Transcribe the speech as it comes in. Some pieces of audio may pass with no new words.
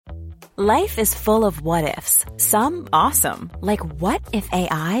Life is full of what-ifs. Some awesome, like what if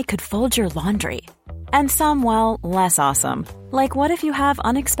AI could fold your laundry? And some, well, less awesome, like what if you have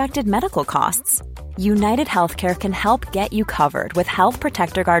unexpected medical costs? United Healthcare can help get you covered with Health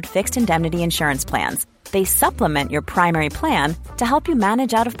Protector Guard fixed indemnity insurance plans. They supplement your primary plan to help you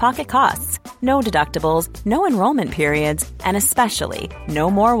manage out-of-pocket costs. No deductibles, no enrollment periods, and especially no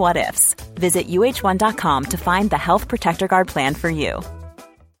more what-ifs. Visit uh1.com to find the Health Protector Guard plan for you.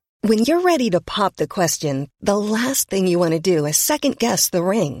 When you're ready to pop the question, the last thing you want to do is second-guess the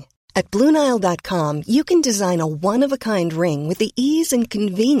ring. At BlueNile.com, you can design a one-of-a-kind ring with the ease and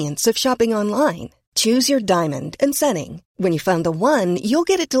convenience of shopping online. Choose your diamond and setting. When you find the one, you'll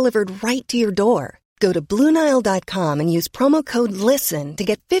get it delivered right to your door. Go to BlueNile.com and use promo code LISTEN to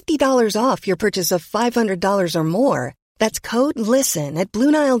get $50 off your purchase of $500 or more. That's code LISTEN at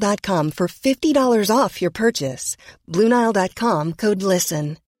BlueNile.com for $50 off your purchase. BlueNile.com, code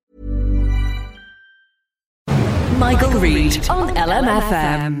LISTEN. Michael Reid on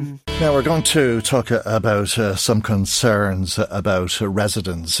LMFM. Now we're going to talk about some concerns about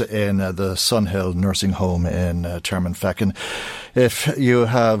residents in the Sunhill Nursing Home in Termonfeckin. If you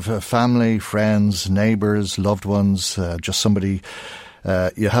have family, friends, neighbours, loved ones, just somebody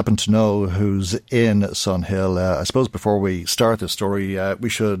you happen to know who's in Sunhill, I suppose before we start the story, we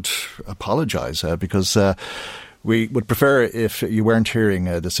should apologise because we would prefer if you weren't hearing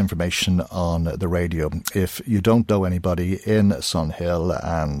this information on the radio. If you don't know anybody in Sunhill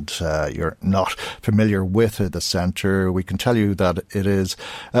and you're not familiar with the centre, we can tell you that it is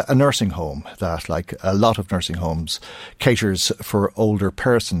a nursing home that, like a lot of nursing homes, caters for older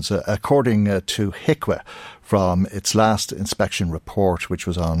persons. According to HIQA, from its last inspection report, which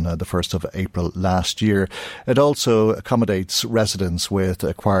was on the 1st of April last year. It also accommodates residents with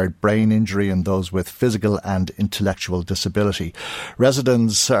acquired brain injury and those with physical and intellectual disability.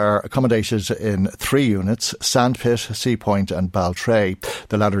 Residents are accommodated in 3 units, Sandpit, Sea Point and Baltray.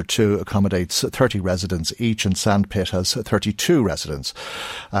 The latter two accommodates 30 residents each, and Sandpit has 32 residents.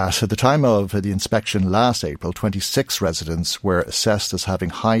 At the time of the inspection last April, 26 residents were assessed as having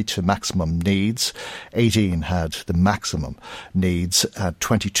high to maximum needs. 18 had the maximum needs.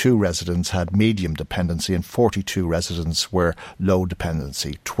 22 residents had medium dependency and 42 residents were low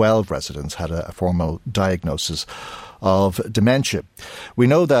dependency. 12 residents had a formal diagnosis of dementia. We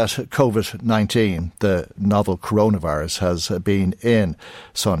know that COVID-19, the novel coronavirus, has been in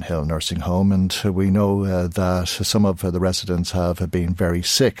Sunhill Nursing Home, and we know that some of the residents have been very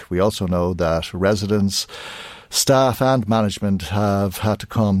sick. We also know that residents, staff and management have had to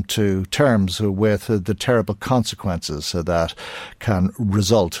come to terms with the terrible consequences that can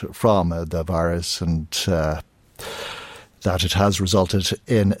result from the virus, and that it has resulted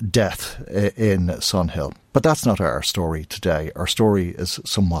in death in Sunhill. But that's not our story today. Our story is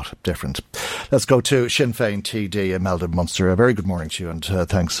somewhat different. Let's go to Sinn Féin TD Imelda Munster. A very good morning to you, and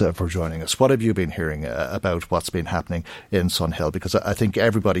thanks for joining us. What have you been hearing about what's been happening in Sunhill? Because I think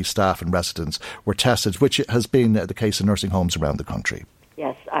everybody, staff and residents, were tested, which has been the case in nursing homes around the country.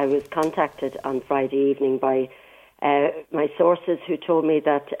 Yes, I was contacted on Friday evening by my sources who told me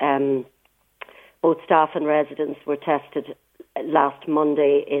that both staff and residents were tested last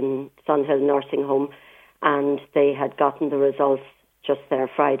Monday in Sunhill Nursing Home, and they had gotten the results just there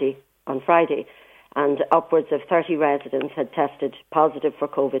on Friday. And upwards of 30 residents had tested positive for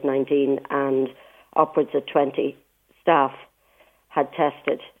COVID-19, and upwards of 20 staff had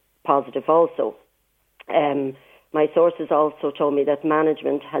tested positive also. My sources also told me that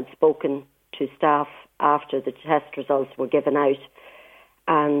management had spoken to staff after the test results were given out.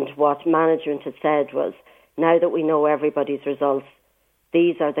 And what management had said was, now that we know everybody's results,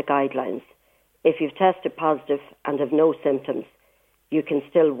 these are the guidelines. If you've tested positive and have no symptoms, you can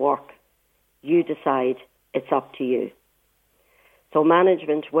still work. You decide, it's up to you. So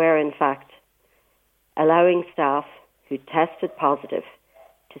management were in fact allowing staff who tested positive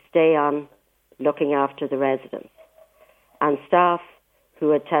to stay on looking after the residents. And staff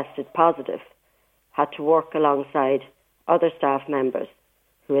who had tested positive had to work alongside other staff members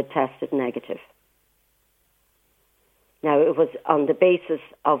who had tested negative. Now, it was on the basis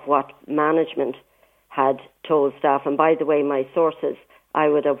of what management had told staff, and by the way, my sources, I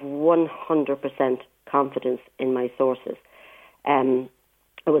would have 100% confidence in my sources. It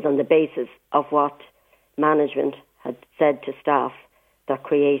was on the basis of what management had said to staff that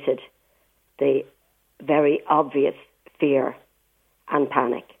created the very obvious fear and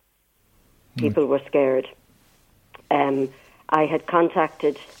panic. People were scared. I had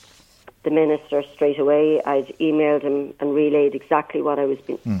contacted the minister straight away. I'd emailed him and relayed exactly what I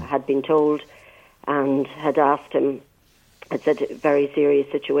had been told, and had asked him It's a very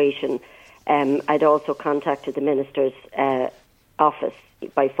serious situation. I'd also contacted the Minister's office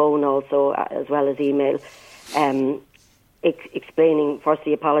by phone also, as well as email, explaining,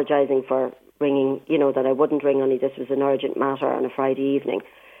 firstly apologising for ringing, that I wouldn't ring, only this was an urgent matter on a Friday evening.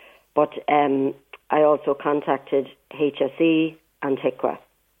 But I also contacted HSE and HICRA.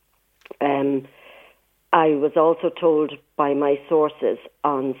 I was also told by my sources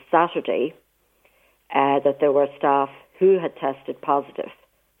on Saturday that there were staff who had tested positive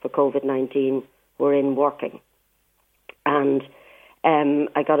for COVID-19 were in working. And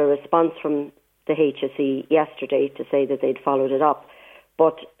I got a response from the HSE yesterday to say that they'd followed it up.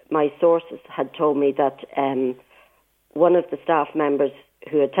 But my sources had told me that one of the staff members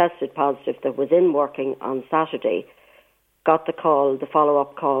who had tested positive that was in working on Saturday got the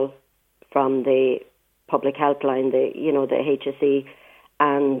follow-up call from the public helpline, the HSE,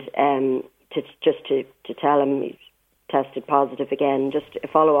 and to tell him he tested positive again, just a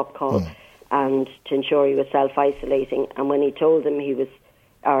follow-up call, and to ensure he was self-isolating. And when he told them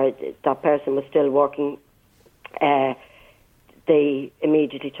that person was still working, they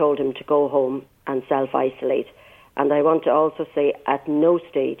immediately told him to go home and self-isolate. And I want to also say, at no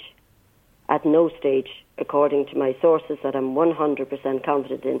stage, according to my sources that I'm 100%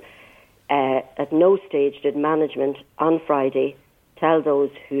 confident in, at no stage did management on Friday tell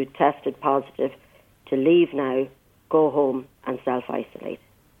those who tested positive to leave now, go home and self-isolate.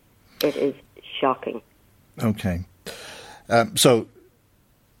 It is shocking. Okay. So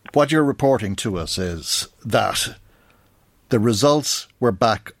what you're reporting to us is that the results were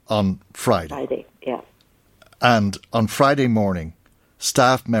back on Friday. Friday, yeah. And on Friday morning,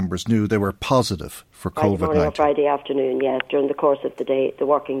 staff members knew they were positive for COVID-19. Friday morning or Friday afternoon, yeah, during the course of the day, the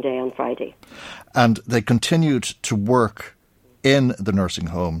working day on Friday. And they continued to work in the nursing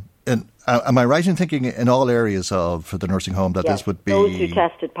home. Am I right in thinking in all areas of the nursing home that this would be... Those who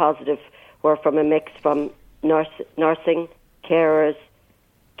tested positive were from a mix from nursing, carers,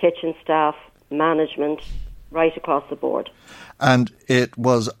 kitchen staff, management, right across the board. And it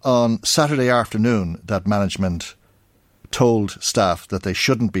was on Saturday afternoon that management told staff that they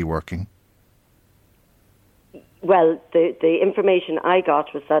shouldn't be working. Well, the information I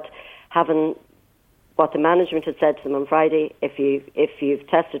got was that having what the management had said to them on Friday, if you've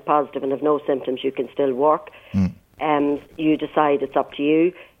tested positive and have no symptoms, you can still work. You decide, it's up to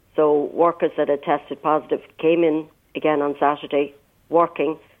you. So workers that had tested positive came in again on Saturday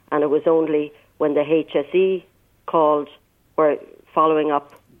working, and it was only when the HSE called, were following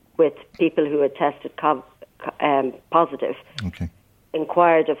up with people who had tested positive,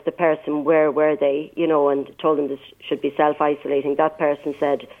 inquired of the person where were they, and told them this should be self-isolating. That person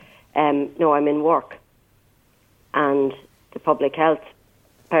said, no, I'm in work. And the public health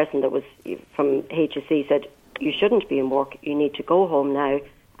person that was from HSE said, you shouldn't be in work, you need to go home now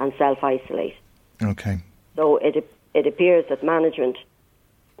and self-isolate. Okay. So it appears that management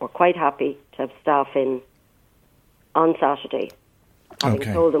were quite happy to have staff in on Saturday,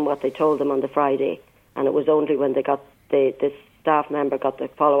 having told them what they told them on the Friday, and it was only when they got this staff member got the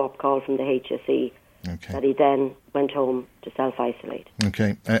follow-up call from the HSE that he then went home to self-isolate.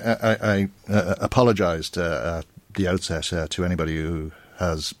 Okay. I apologised at the outset to anybody who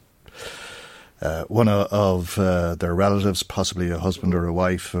has one of their relatives, possibly a husband or a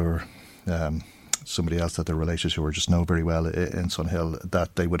wife or somebody else that they're related to or just know very well in Sunhill,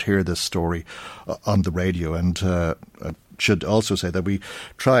 that they would hear this story on the radio. And I should also say that we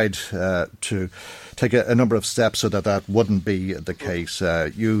tried to take a number of steps so that wouldn't be the case.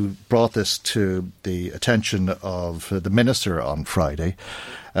 You brought this to the attention of the Minister on Friday,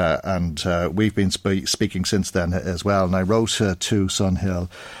 and we've been speaking since then as well. And I wrote to Sunhill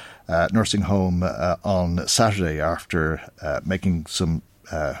Nursing Home on Saturday after making some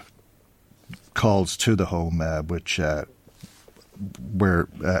calls to the home, which were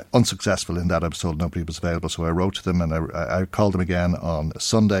unsuccessful in that I was told nobody was available. So I wrote to them and I called them again on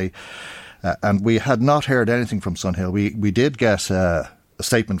Sunday, and we had not heard anything from Sunhill. We did get a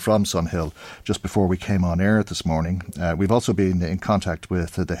statement from Sunhill just before we came on air this morning. We've also been in contact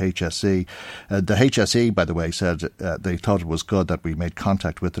with the HSE. The HSE, by the way, said they thought it was good that we made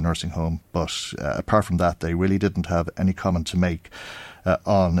contact with the nursing home, but apart from that, they really didn't have any comment to make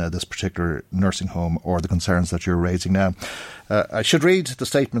on this particular nursing home or the concerns that you're raising now. I should read the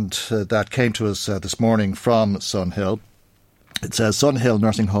statement that came to us this morning from Sunhill. It says, Sunhill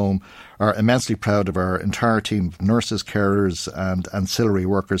Nursing Home are immensely proud of our entire team of nurses, carers and ancillary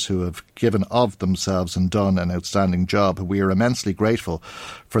workers who have given of themselves and done an outstanding job. We are immensely grateful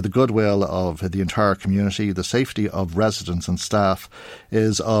for the goodwill of the entire community. The safety of residents and staff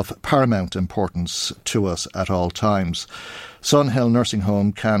is of paramount importance to us at all times. Sunhill Nursing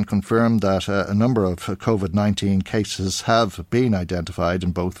Home can confirm that a number of COVID-19 cases have been identified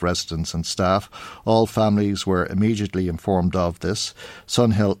in both residents and staff. All families were immediately informed of this.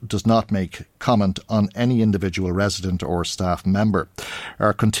 Sunhill does not make comment on any individual resident or staff member.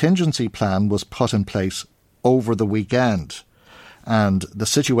 Our contingency plan was put in place over the weekend, and the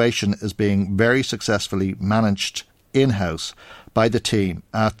situation is being very successfully managed in-house by the team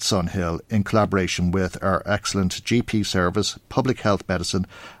at Sunhill in collaboration with our excellent GP service, public health medicine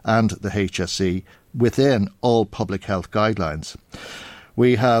and the HSE within all public health guidelines.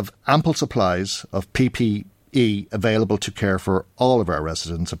 We have ample supplies of PPE available to care for all of our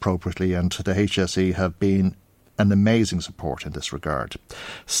residents appropriately, and the HSE have been an amazing support in this regard.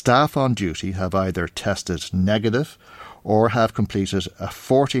 Staff on duty have either tested negative or have completed a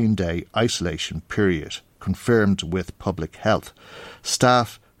 14-day isolation period confirmed with public health.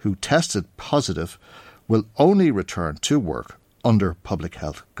 Staff who tested positive will only return to work under public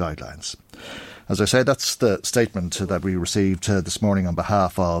health guidelines. As I say, that's the statement that we received this morning on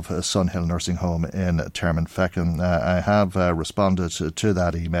behalf of Sunhill Nursing Home in Termonfeckin. I have responded to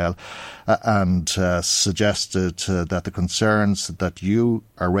that email and suggested that the concerns that you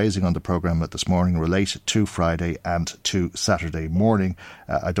are raising on the programme this morning relate to Friday and to Saturday morning.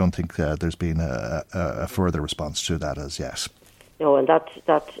 I don't think there's been a further response to that as yet. No, and that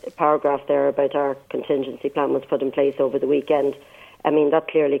paragraph there about our contingency plan was put in place over the weekend. I mean, that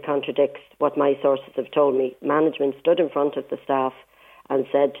clearly contradicts what my sources have told me. Management stood in front of the staff and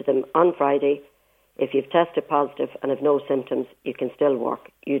said to them on Friday, if you've tested positive and have no symptoms, you can still work.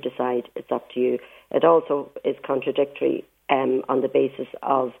 You decide. It's up to you. It also is contradictory on the basis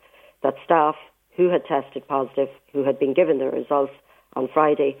of that staff who had tested positive, who had been given their results on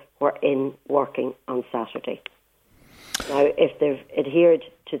Friday, were in working on Saturday. Now, if they've adhered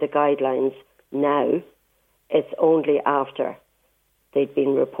to the guidelines now, it's only after they'd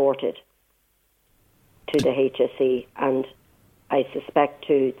been reported to the HSE, and I suspect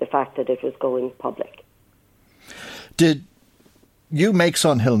to the fact that it was going public. Did you make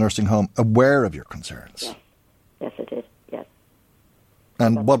Sunhill Nursing Home aware of your concerns? Yes. Yes, I did, yes.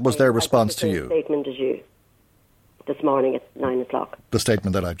 And That's what was their response to you? The statement as you, this morning at 9 o'clock. The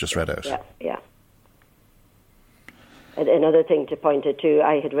statement that I've just read out? Yeah. Another thing to point out too,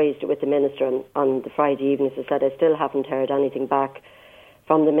 I had raised it with the Minister on the Friday evening. As I said, I still haven't heard anything back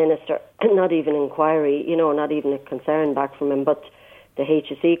from the Minister, not even inquiry, not even a concern back from him. But the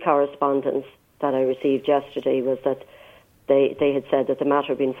HSE correspondence that I received yesterday was that they had said that the matter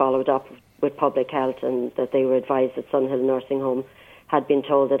had been followed up with Public Health, and that they were advised that Sunhill Nursing Home had been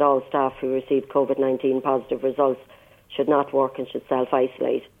told that all staff who received COVID-19 positive results should not work and should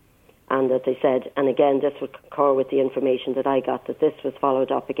self-isolate. And that they said, and again, this would concur with the information that I got, that this was followed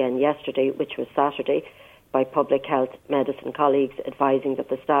up again yesterday, which was Saturday, by public health medicine colleagues advising that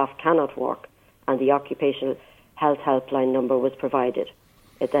the staff cannot work, and the occupational health helpline number was provided.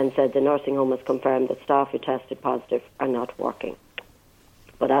 It then said the nursing home has confirmed that staff who tested positive are not working.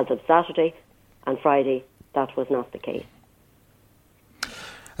 But as of Saturday and Friday, that was not the case.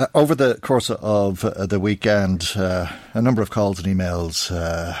 Over the course of the weekend, a number of calls and emails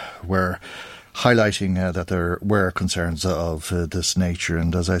were highlighting that there were concerns of this nature.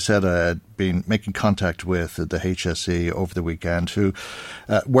 And as I said, I had been making contact with the HSE over the weekend, who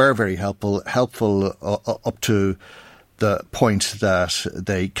were very helpful up to the point that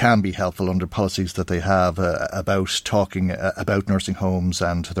they can be helpful under policies that they have about talking about nursing homes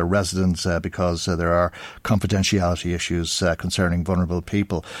and their residents, because there are confidentiality issues concerning vulnerable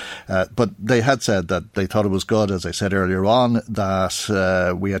people. But they had said that they thought it was good, as I said earlier on,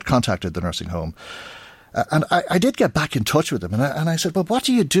 that we had contacted the nursing home. And I did get back in touch with them, and I said, well, what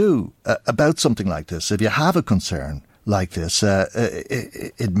do you do about something like this? If you have a concern like this,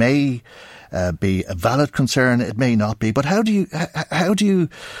 it may be a valid concern, it may not be, but how do you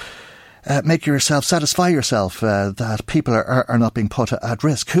satisfy yourself that people are not being put at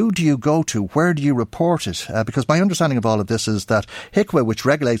risk? Who do you go to? Where do you report it? Because my understanding of all of this is that HICWA, which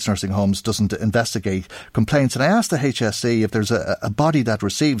regulates nursing homes, doesn't investigate complaints. And I asked the HSE if there's a body that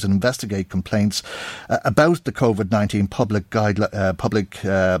receives and investigates complaints about the COVID-19 public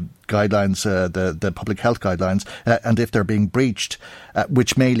guidelines, the public health guidelines, and if they're being breached,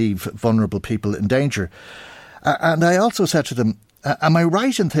 which may leave vulnerable people in danger. And I also said to them, am I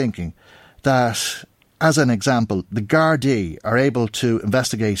right in thinking that as an example, the Gardaí are able to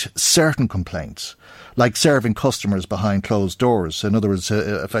investigate certain complaints, like serving customers behind closed doors. In other words,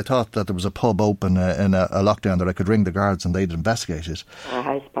 if I thought that there was a pub open in a lockdown, that I could ring the guards and they'd investigate it. A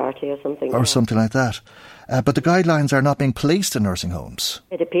house party or something. Or something like that. But the guidelines are not being policed in nursing homes.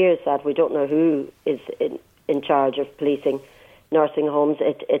 It appears that we don't know who is in charge of policing nursing homes.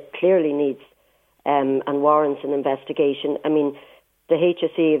 It clearly needs and warrants an investigation. I mean, the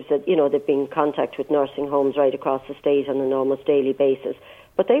HSE have said, they've been in contact with nursing homes right across the state on an almost daily basis,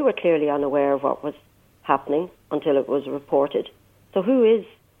 but they were clearly unaware of what was happening until it was reported. So who is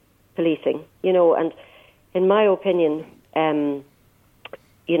policing? And in my opinion, the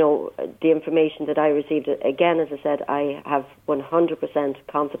information that I received, again, as I said, I have 100%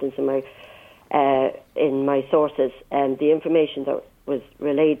 confidence in my sources, and the information that was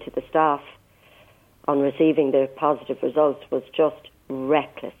relayed to the staff on receiving the positive results was just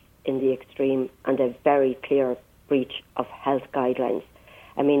reckless in the extreme and a very clear breach of health guidelines.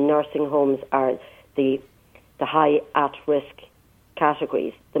 I mean, nursing homes are the high at-risk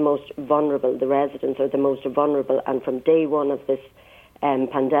categories, the most vulnerable. The residents are the most vulnerable, and from day one of this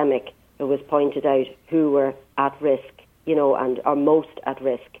pandemic, it was pointed out who were at risk, and are most at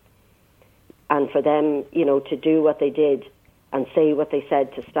risk. And for them, to do what they did and say what they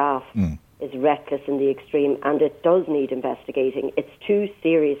said to staff is reckless in the extreme, and it does need investigating. It's too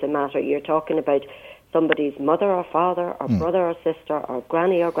serious a matter. You're talking about somebody's mother or father or brother or sister or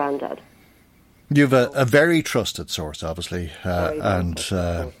granny or granddad. You've a very trusted source, obviously,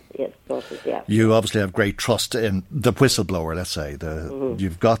 Yes, sources, yeah. You obviously have great trust in the whistleblower, let's say.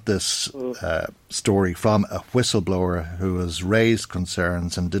 You've got this story from a whistleblower who has raised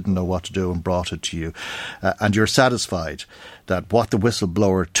concerns and didn't know what to do and brought it to you. And you're satisfied that what the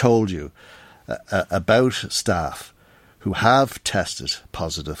whistleblower told you about staff who have tested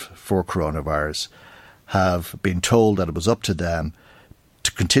positive for coronavirus have been told that it was up to them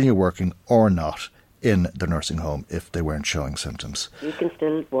to continue working or not in the nursing home if they weren't showing symptoms. You can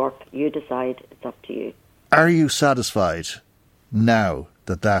still work. You decide. It's up to you. Are you satisfied now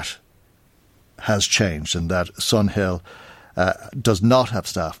that that has changed and that Sunhill does not have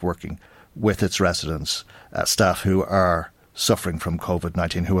staff working with its residents, staff who are suffering from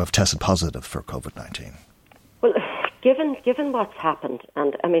COVID-19, who have tested positive for COVID-19? Well, given what's happened,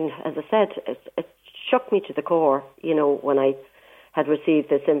 and I mean, as I said, it shook me to the core, when I had received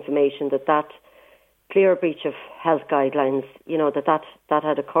this information that clear breach of health guidelines, that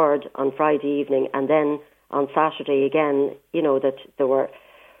had occurred on Friday evening, and then on Saturday again, that there were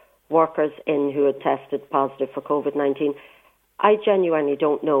workers in who had tested positive for COVID-19. I genuinely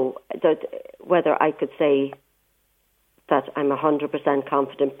don't know whether I could say that I'm 100%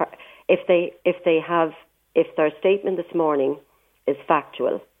 confident. If their statement this morning is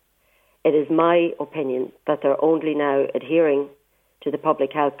factual, it is my opinion that they're only now adhering to the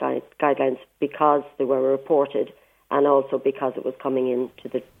public health guidelines because they were reported and also because it was coming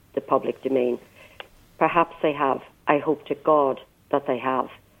into the public domain. Perhaps they have. I hope to God that they have.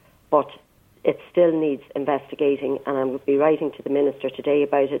 But it still needs investigating, and I will be writing to the Minister today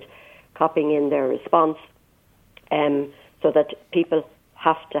about it, copying in their response, so that people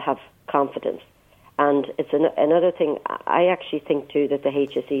have to have confidence. And it's another thing, I actually think too that the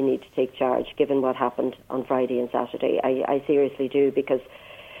HSE need to take charge given what happened on Friday and Saturday. I seriously do, because,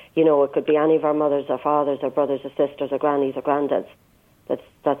 it could be any of our mothers or fathers or brothers or sisters or grannies or granddads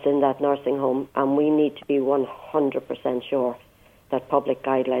that's in that nursing home, and we need to be 100% sure that public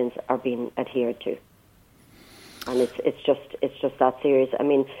guidelines are being adhered to. And it's just that serious. I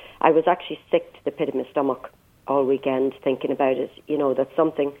mean, I was actually sick to the pit of my stomach all weekend thinking about it, that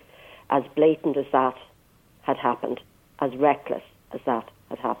something as blatant as that had happened, as reckless as that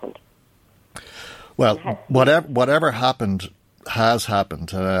had happened. Well, whatever happened has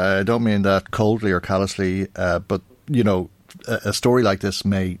happened. I don't mean that coldly or callously, but, a story like this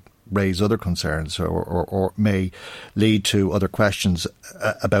may raise other concerns or may lead to other questions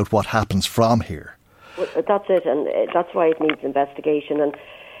about what happens from here. Well, that's it, and that's why it needs investigation, and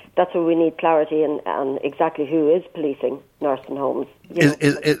that's why we need clarity on exactly who is policing nursing homes.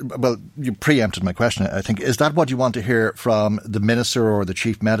 Well, you preempted my question, I think. Is that what you want to hear from the Minister or the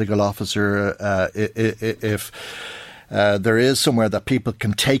Chief Medical Officer if there is somewhere that people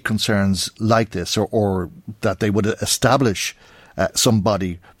can take concerns like this, or that they would establish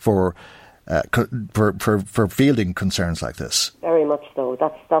somebody for fielding concerns like this? Very much so.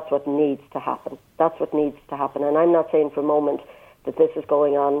 That's what needs to happen. That's what needs to happen. And I'm not saying for a moment that this is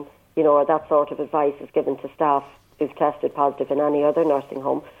going on, or that sort of advice is given to staff who've tested positive in any other nursing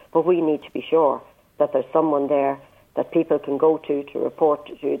home. But we need to be sure that there's someone there that people can go to report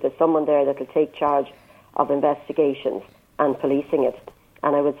to. There's someone there that will take charge of investigations and policing it.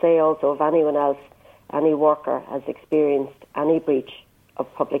 And I would say also, if anyone else, any worker has experienced any breach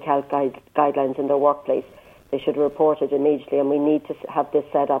of public health guidelines in their workplace, they should report it immediately, and we need to have this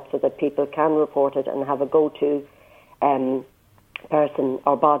set up so that people can report it and have a go-to person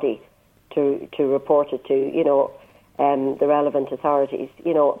or body to report it to, the relevant authorities,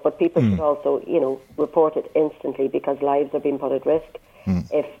 but people should also, report it instantly, because lives are being put at risk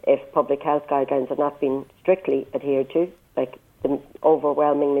if public health guidelines are not being strictly adhered to. Like, the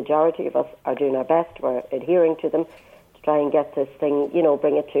overwhelming majority of us are doing our best, we're adhering to them to try and get this thing,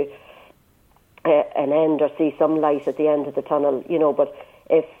 bring it to an end, or see some light at the end of the tunnel, but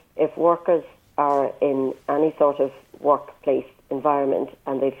if workers are in any sort of workplace environment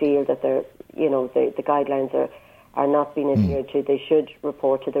and they feel that they're, the guidelines are not being adhered to, they should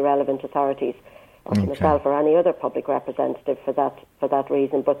report to the relevant authorities, or to myself or any other public representative for that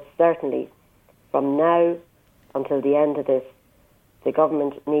reason. But certainly, from now until the end of this, the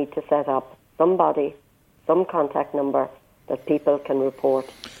government need to set up somebody, some contact number that people can report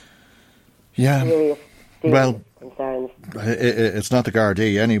serious concerns. It's not the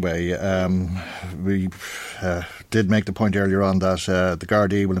Gardaí anyway. We did make the point earlier on that the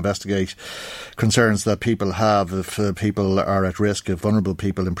Gardaí will investigate concerns that people have if people are at risk, if vulnerable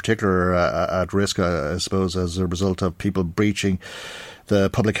people in particular are at risk, I suppose, as a result of people breaching the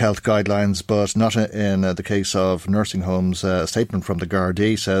public health guidelines, but not in the case of nursing homes. A statement from the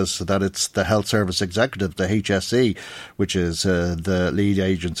Gardaí says that it's the Health Service Executive, the HSE, which is the lead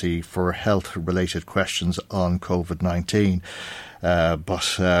agency for health-related questions on COVID-19. Yes,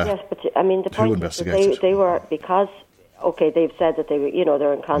 but I mean, the point is that they were, because, they've said that they were,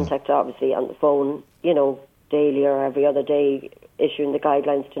 they're in contact, obviously, on the phone, daily or every other day, issuing the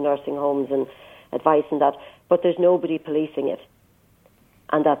guidelines to nursing homes and advice and that, but there's nobody policing it.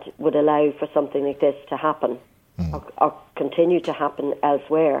 And that would allow for something like this to happen or continue to happen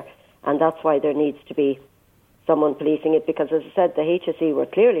elsewhere. And that's why there needs to be someone policing it, because, as I said, the HSE were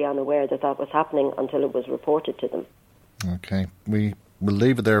clearly unaware that was happening until it was reported to them. OK. We will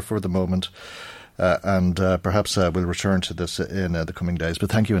leave it there for the moment, and perhaps we'll return to this in the coming days.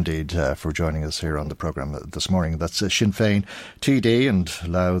 But thank you indeed for joining us here on the programme this morning. That's Sinn Féin, TD, and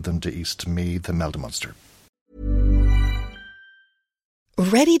Louth and East Meath, Melda Munster.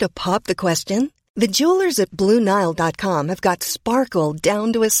 Ready to pop the question? The jewelers at BlueNile.com have got sparkle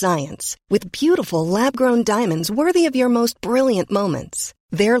down to a science with beautiful lab-grown diamonds worthy of your most brilliant moments.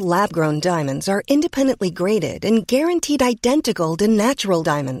 Their lab-grown diamonds are independently graded and guaranteed identical to natural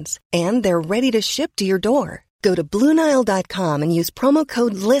diamonds, and they're ready to ship to your door. Go to BlueNile.com and use promo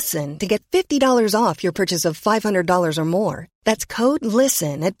code LISTEN to get $50 off your purchase of $500 or more. That's code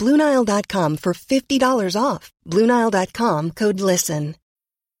LISTEN at BlueNile.com for $50 off. BlueNile.com, code LISTEN.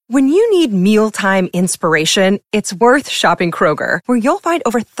 When you need mealtime inspiration, it's worth shopping Kroger, where you'll find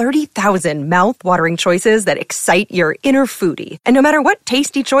over 30,000 mouth-watering choices that excite your inner foodie. And no matter what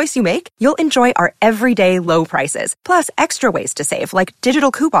tasty choice you make, you'll enjoy our everyday low prices, plus extra ways to save, like digital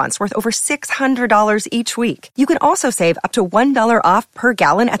coupons worth over $600 each week. You can also save up to $1 off per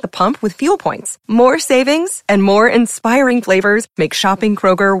gallon at the pump with fuel points. More savings and more inspiring flavors make shopping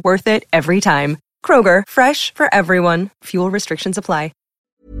Kroger worth it every time. Kroger, fresh for everyone. Fuel restrictions apply.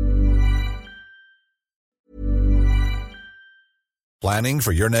 Planning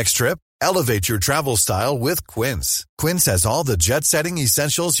for your next trip? Elevate your travel style with Quince. Quince has all the jet-setting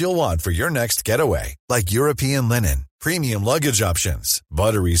essentials you'll want for your next getaway, like European linen, premium luggage options,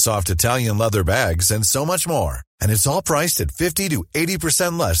 buttery soft Italian leather bags, and so much more. And it's all priced at 50 to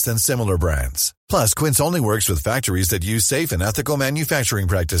 80% less than similar brands. Plus, Quince only works with factories that use safe and ethical manufacturing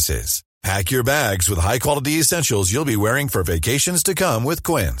practices. Pack your bags with high-quality essentials you'll be wearing for vacations to come with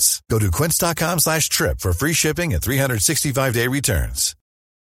Quince. Go to quince.com/trip for free shipping and 365-day returns.